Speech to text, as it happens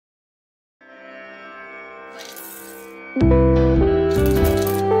Hello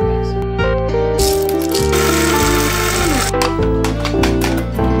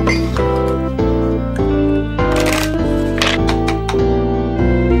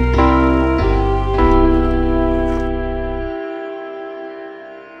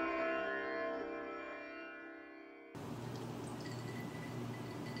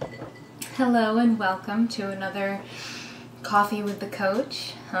and welcome to another Coffee with the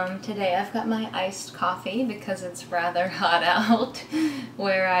Coach. Today I've got my iced coffee because it's rather hot out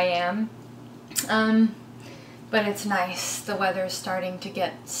where I am. But it's nice. The weather's starting to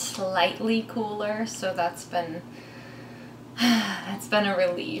get slightly cooler, so that's been a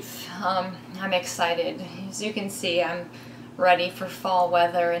relief. I'm excited. As you can see, I'm ready for fall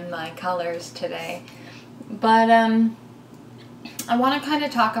weather in my colors today. But I want to kind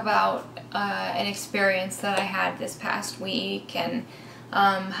of talk about an experience that I had this past week and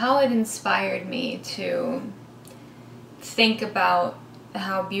how it inspired me to think about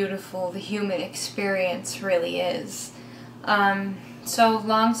how beautiful the human experience really is. So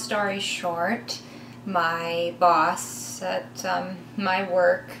long story short, my boss at my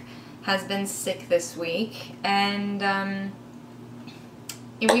work has been sick this week, and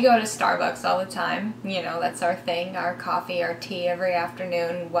we go to Starbucks all the time. You know, that's our thing, our coffee, our tea every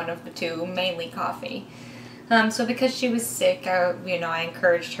afternoon, one of the two, mainly coffee. So because she was sick, I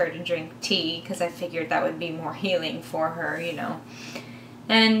encouraged her to drink tea because I figured that would be more healing for her, you know.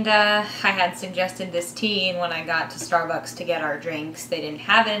 And I had suggested this tea, and when I got to Starbucks to get our drinks, they didn't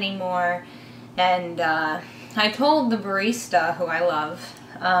have it anymore. And I told the barista, who I love,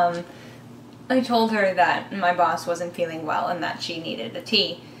 I told her that my boss wasn't feeling well and that she needed a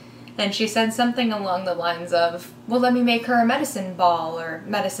tea. And she said something along the lines of, well, let me make her a medicine ball or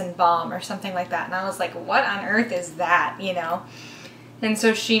medicine bomb or something like that. And I was like, what on earth is that, you know? And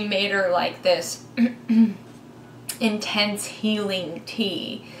so she made her like this intense healing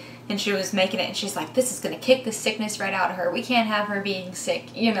tea. And she was making it, and she's like, this is going to kick the sickness right out of her. We can't have her being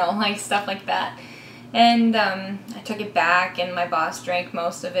sick, you know, like stuff like that. And I took it back, and my boss drank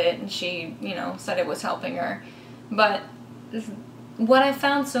most of it, and she, you know, said it was helping her. But what I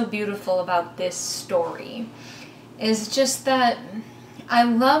found so beautiful about this story is just that I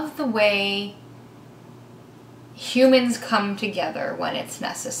love the way humans come together when it's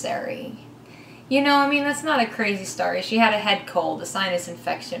necessary. You know, I mean, that's not a crazy story. She had a head cold, a sinus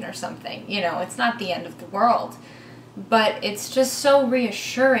infection or something. You know, it's not the end of the world. But it's just so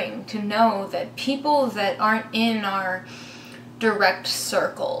reassuring to know that people that aren't in our direct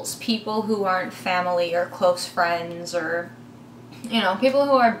circles, people who aren't family or close friends, or, you know, people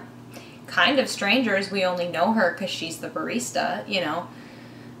who are kind of strangers, we only know her because she's the barista, you know,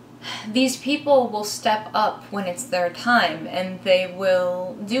 these people will step up when it's their time, and they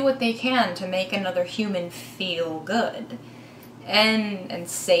will do what they can to make another human feel good and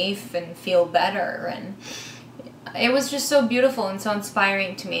safe and feel better. And it was just so beautiful and so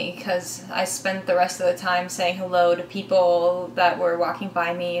inspiring to me because I spent the rest of the time saying hello to people that were walking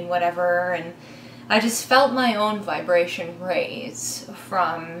by me and whatever, and I just felt my own vibration raise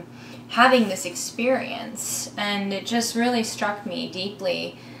from having this experience, and it just really struck me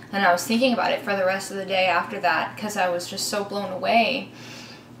deeply, and I was thinking about it for the rest of the day after that because I was just so blown away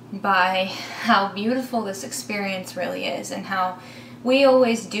by how beautiful this experience really is and how we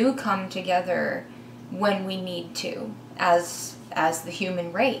always do come together when we need to as the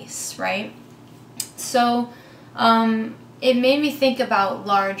human race, right? So it made me think about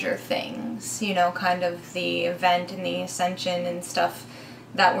larger things, you know, kind of the event and the ascension and stuff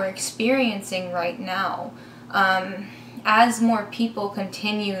that we're experiencing right now. As more people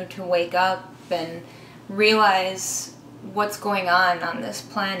continue to wake up and realize what's going on this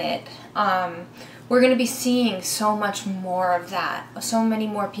planet, we're going to be seeing so much more of that, so many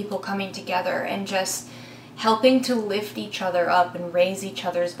more people coming together and just helping to lift each other up and raise each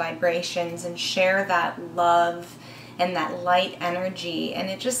other's vibrations and share that love and that light energy. And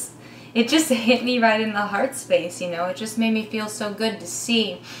it just hit me right in the heart space, you know. It just made me feel so good to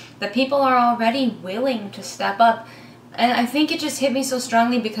see that people are already willing to step up. And I think it just hit me so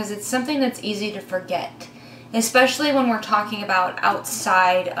strongly because it's something that's easy to forget, especially when we're talking about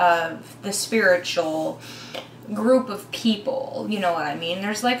outside of the spiritual group of people, you know what I mean?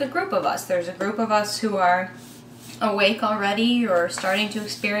 There's like a group of us. There's a group of us who are awake already or starting to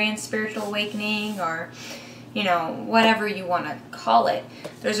experience spiritual awakening, or, you know, whatever you want to call it.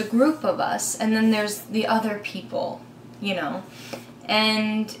 There's a group of us, and then there's the other people, you know.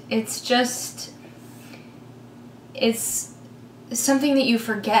 And it's just, it's something that you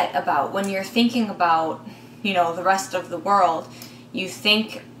forget about when you're thinking about, you know, the rest of the world. You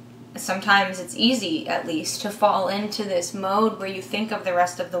think sometimes it's easy, at least, to fall into this mode where you think of the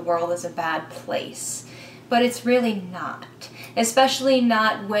rest of the world as a bad place. But it's really not. Especially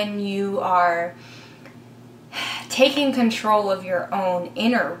not when you are taking control of your own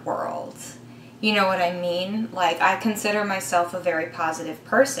inner world. You know what I mean? Like, I consider myself a very positive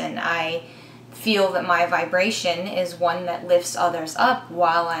person. I feel that my vibration is one that lifts others up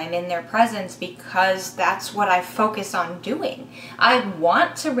while I'm in their presence, because that's what I focus on doing. I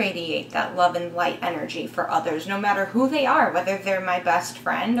want to radiate that love and light energy for others, no matter who they are, whether they're my best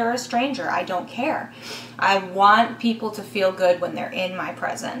friend or a stranger. I don't care. I want people to feel good when they're in my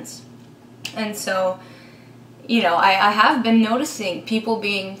presence. And so, you know, I have been noticing people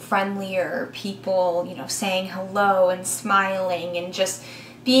being friendlier, people, you know, saying hello and smiling and just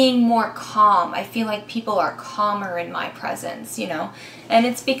being more calm. I feel like people are calmer in my presence, you know, and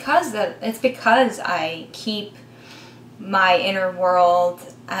it's because I keep my inner world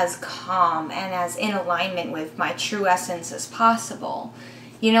as calm and as in alignment with my true essence as possible.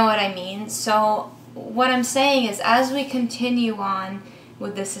 You know what I mean? So what I'm saying is, as we continue on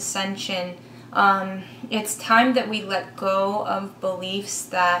with this ascension, it's time that we let go of beliefs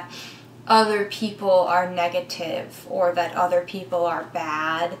that other people are negative, or that other people are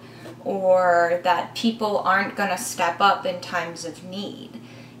bad, or that people aren't going to step up in times of need.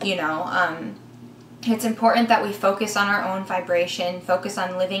 You know, it's important that we focus on our own vibration, focus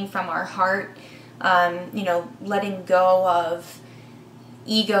on living from our heart, you know, letting go of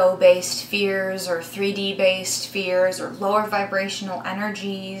ego-based fears or 3D-based fears or lower vibrational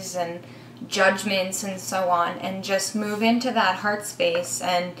energies and judgments and so on, and just move into that heart space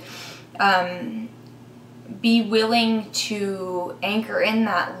and be willing to anchor in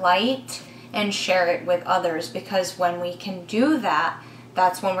that light and share it with others, because when we can do that,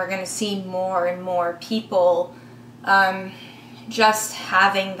 that's when we're going to see more and more people just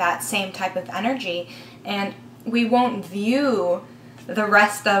having that same type of energy, and we won't view the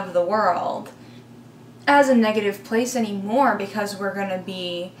rest of the world as a negative place anymore, because we're going to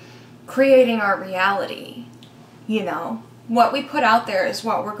be creating our reality. You know, what we put out there is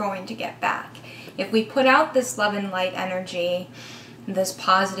what we're going to get back. If we put out this love and light energy, this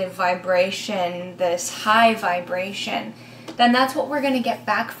positive vibration, this high vibration, then that's what we're going to get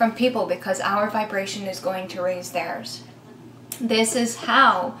back from people, because our vibration is going to raise theirs. This is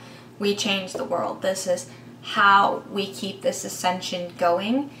how we change the world. This is how we keep this ascension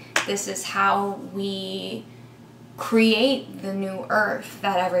going. This is how we create the new earth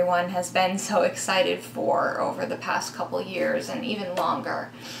that everyone has been so excited for over the past couple years and even longer.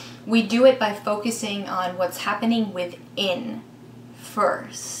 We do it by focusing on what's happening within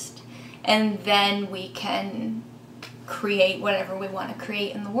first, and then we can create whatever we want to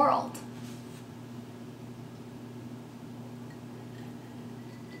create in the world.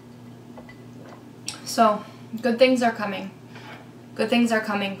 So, good things are coming. Good things are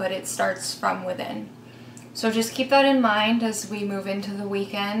coming, but it starts from within. So just keep that in mind as we move into the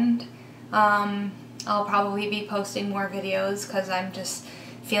weekend. I'll probably be posting more videos because I'm just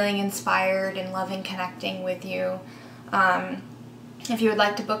feeling inspired and loving connecting with you. If you would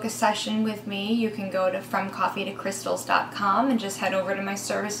like to book a session with me, you can go to fromcoffeetocrystals.com and just head over to my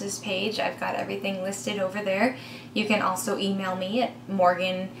services page. I've got everything listed over there. You can also email me at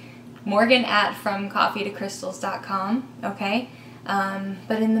morgan@fromcoffeetocrystals.com, okay?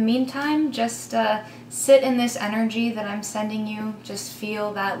 But in the meantime, just sit in this energy that I'm sending you. Just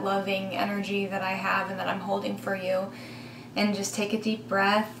feel that loving energy that I have and that I'm holding for you. And just take a deep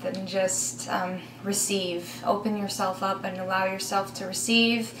breath and just receive. Open yourself up and allow yourself to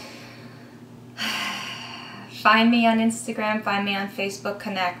receive. Find me on Instagram, find me on Facebook,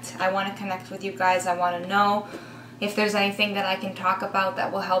 connect. I want to connect with you guys. I want to know if there's anything that I can talk about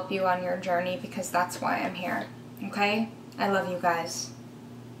that will help you on your journey, because that's why I'm here. Okay? I love you guys.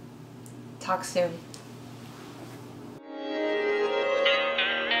 Talk soon.